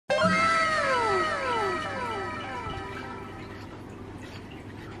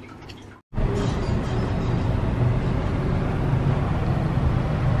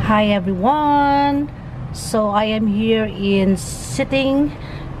Hi everyone! So I am here in Sitting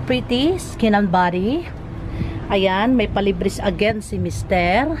Pretty Skin and Body. Ayan, may palibris again si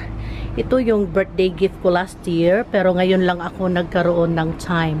Mister. Ito yung birthday gift ko last year, pero ngayon lang ako nagkaroon ng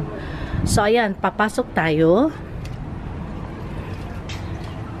time. So ayan, papasok tayo.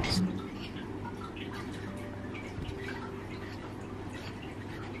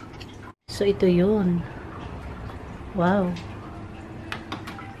 So ito yun. Wow.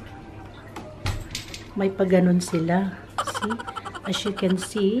 May paganon sila. See? As you can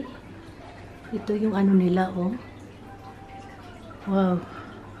see, ito yung ano nila, oh. Wow.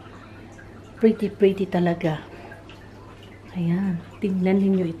 Pretty talaga. Ayan. Tingnan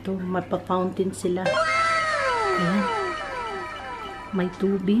niyo ito. Mapa-fountain sila. Ayan. May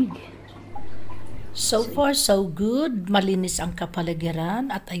tubig. So far, so good. Malinis ang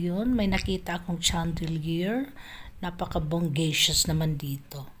kapaligiran. At ayun, may nakita akong chandelier. Napaka-bongacious naman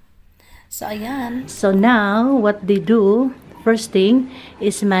dito. So, ayan. So, now, what they do, first thing,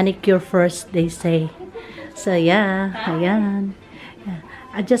 is manicure first, they say. So, yeah. Ayan. Yeah.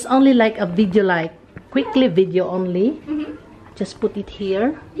 I just only like a video, like, quickly video only. Just put it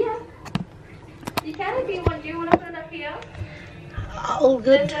here. Yeah. You can if you want. Do you want to put it up here? All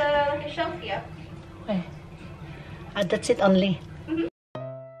good. There's like a shelf here. Okay. That's it only.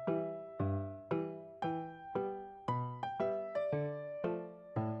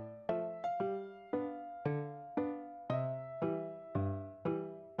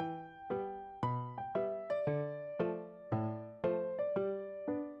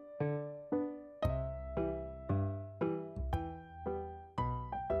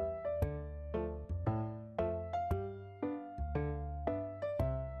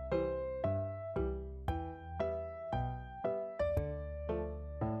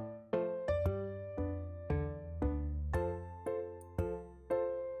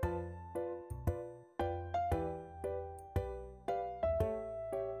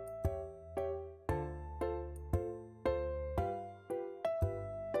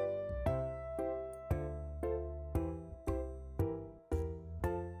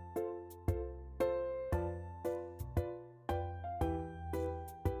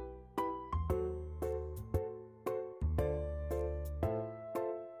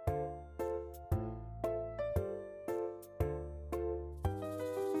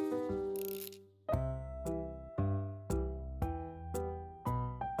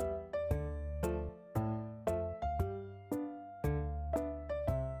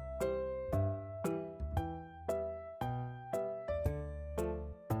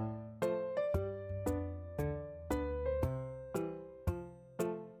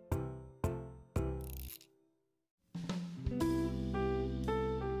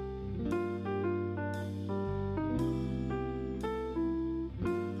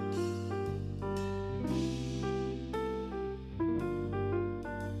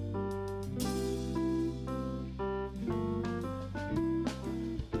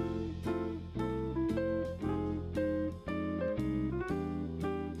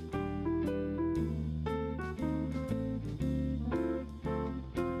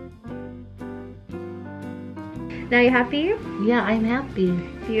 Now you happy? Yeah, I'm happy.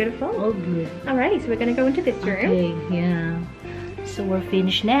 Beautiful. All good. Alrighty, so we're gonna go into this room. Okay, yeah. So we're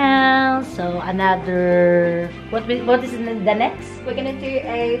finished now. So another, what is the next? We're gonna do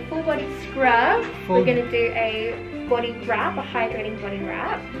a full body scrub. We're gonna do a body wrap, a hydrating body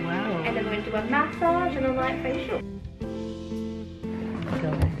wrap. Wow. And then we're gonna do a massage and a light facial.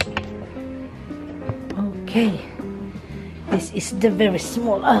 Okay. This is the very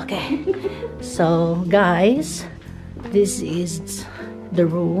small. Okay. So guys, this is the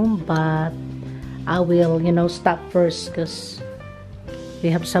room, but I will, stop first because we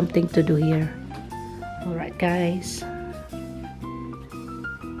have something to do here. Alright guys.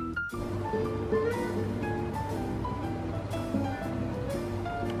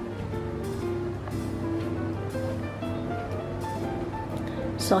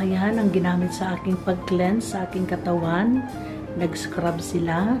 So ayan ang ginamit sa aking pag-cleanse sa aking katawan. Nag-scrub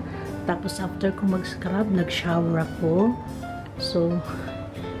sila. Tapos after ko mag-scrub, nag-shower ako. So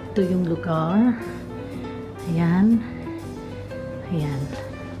ito yung lugar. Ayan. Ayan.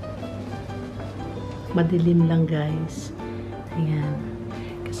 Madilim lang guys. Ayan.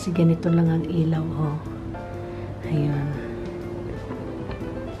 Kasi ganito lang ang ilaw, oh. Ayan.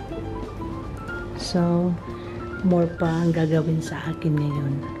 So, more pa ang gagawin sa akin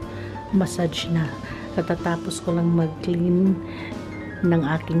ngayon. Massage na. Katatapos ko lang mag-clean ng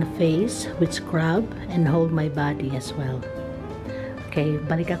aking face with scrub and hold my body as well. Okay,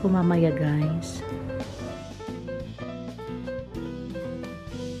 balik ako mamaya guys.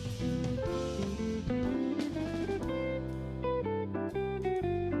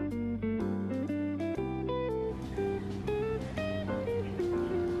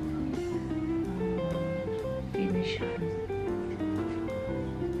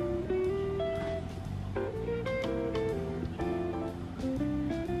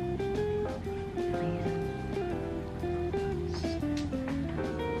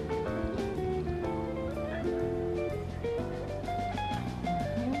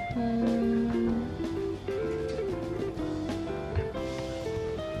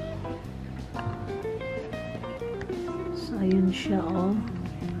 Ayun siya, oh.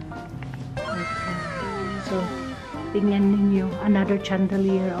 Okay. So, tingnan ninyo. Another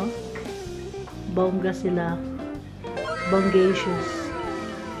chandelier, oh. Bongga sila. Bongacious.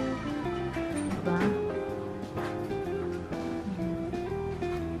 Diba?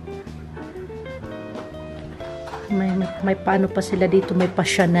 May paano pa sila dito. May pa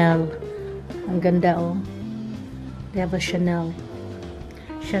Chanel. Ang ganda, oh. They have a Chanel.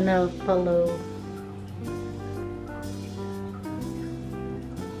 Chanel pillow.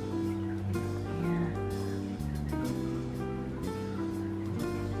 Yeah.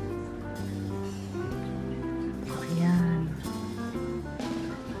 Ayan.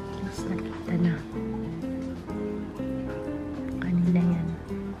 Mas nakita na. Kanina yan.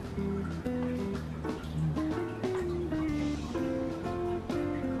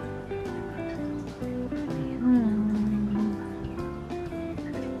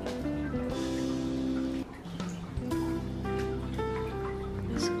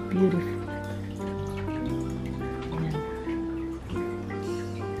 Beautiful. Ayan.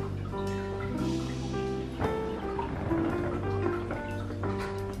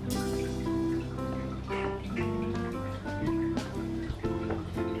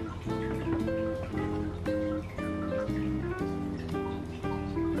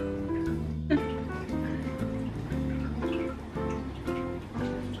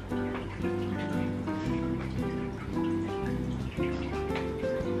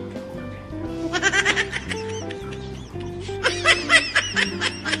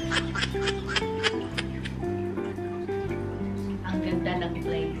 Ang ganda ng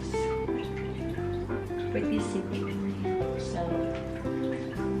place. Pretty city. So,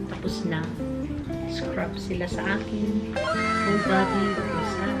 tapos na. Scrub sila sa akin. Full body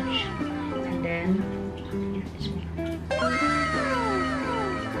massage. And then, this one.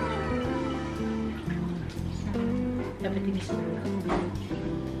 Everything is good.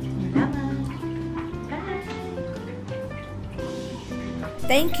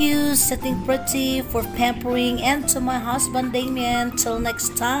 Thank you, Setting Pretty, for pampering, and to my husband Damien. Till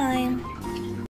next time.